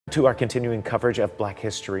To our continuing coverage of Black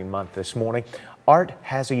History Month this morning, art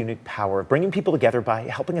has a unique power of bringing people together by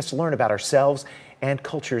helping us learn about ourselves and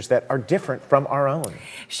cultures that are different from our own.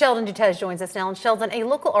 Sheldon Dutez joins us now. And Sheldon, a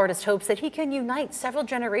local artist hopes that he can unite several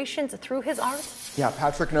generations through his art. Yeah,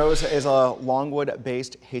 Patrick Knows is a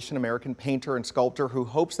Longwood-based Haitian-American painter and sculptor who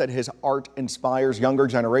hopes that his art inspires younger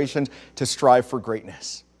generations to strive for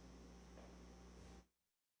greatness.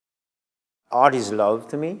 Art is love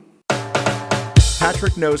to me.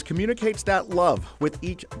 Patrick Knows communicates that love with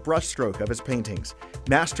each brushstroke of his paintings,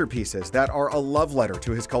 masterpieces that are a love letter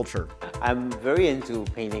to his culture. I'm very into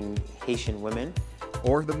painting Haitian women.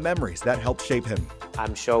 Or the memories that helped shape him.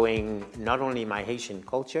 I'm showing not only my Haitian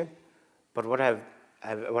culture, but what have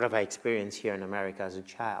I experienced here in America as a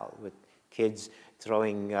child, with kids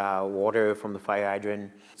throwing water from the fire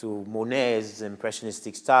hydrant, to Monet's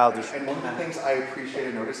impressionistic style. And one of the things I appreciate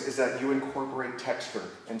and notice is that you incorporate texture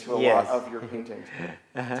into a Yes. lot of your paintings.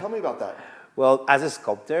 Tell me about that. Well, as a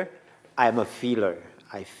sculptor, I'm a feeler.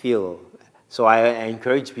 I feel. So I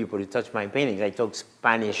encourage people to touch my paintings. I took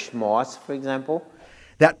Spanish moss, for example.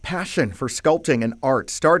 That passion for sculpting and art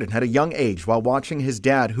started at a young age while watching his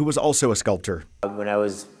dad, who was also a sculptor. When I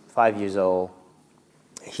was 5 years old,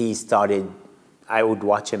 I would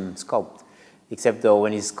watch him sculpt. Except though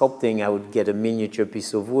when he's sculpting, I would get a miniature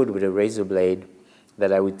piece of wood with a razor blade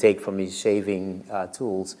that I would take from his shaving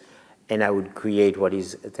tools, and I would create what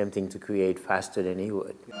he's attempting to create faster than he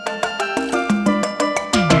would.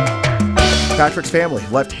 Patrick's family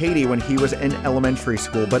left Haiti when he was in elementary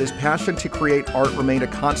school, but his passion to create art remained a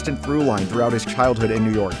constant through line throughout his childhood in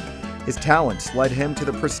New York. His talents led him to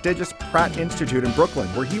the prestigious Pratt Institute in Brooklyn,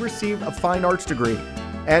 where he received a fine arts degree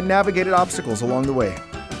and navigated obstacles along the way.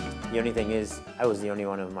 The only thing is, I was the only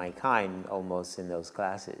one of my kind almost in those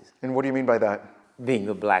classes. And what do you mean by that? Being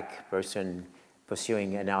a black person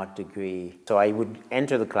pursuing an art degree. So I would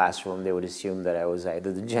enter the classroom, they would assume that I was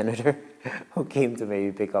either the janitor who came to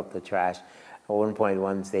maybe pick up the trash. At one point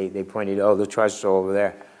once they pointed, oh, the trash is over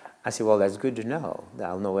there. I said, well, that's good to know.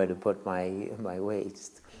 I'll know where to put my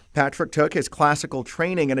waste. Patrick took his classical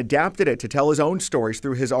training and adapted it to tell his own stories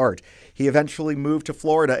through his art. He eventually moved to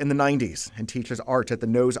Florida in the 90s and teaches art at the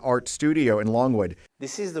Knows Art Studio in Longwood.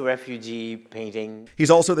 This is the refugee painting.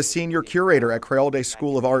 He's also the senior curator at Creole Day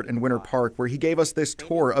School of Art in Winter Park, where he gave us this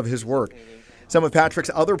tour of his work. Some of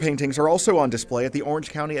Patrick's other paintings are also on display at the Orange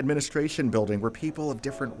County Administration Building, where people of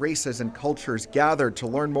different races and cultures gathered to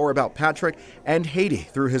learn more about Patrick and Haiti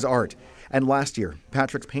through his art. And last year,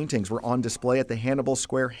 Patrick's paintings were on display at the Hannibal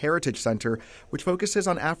Square Heritage Center, which focuses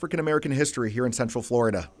on African American history here in Central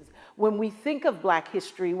Florida. When we think of Black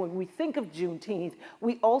history, when we think of Juneteenth,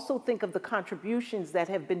 we also think of the contributions that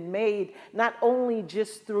have been made, not only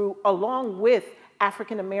just along with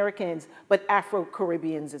African Americans, but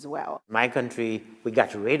Afro-Caribbeans as well. My country, we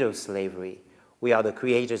got rid of slavery. We are the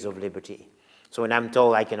creators of liberty. So when I'm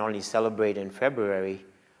told I can only celebrate in February,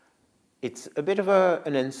 it's a bit of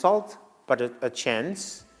an insult, but a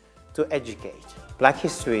chance to educate. Black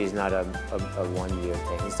history is not a one-year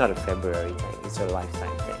thing. It's not a February thing. It's a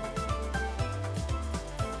lifetime thing.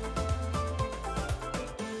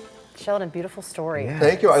 Sheldon, beautiful story. Yeah.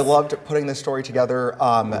 Thank you. I loved putting this story together.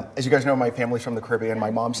 As you guys know, my family's from the Caribbean. My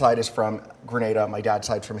mom's side is from Grenada. My dad's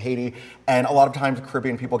side's from Haiti. And a lot of times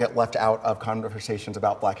Caribbean people get left out of conversations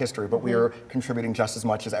about Black history, but we are contributing just as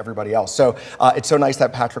much as everybody else. So it's so nice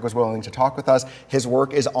that Patrick was willing to talk with us. His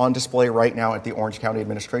work is on display right now at the Orange County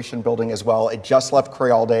Administration Building as well. It just left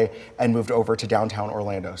Creole Day and moved over to downtown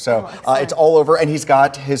Orlando. So it's all over, and he's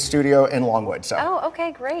got his studio in Longwood. So oh,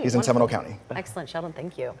 okay, great. he's in Seminole County. Excellent, Sheldon,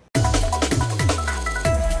 thank you.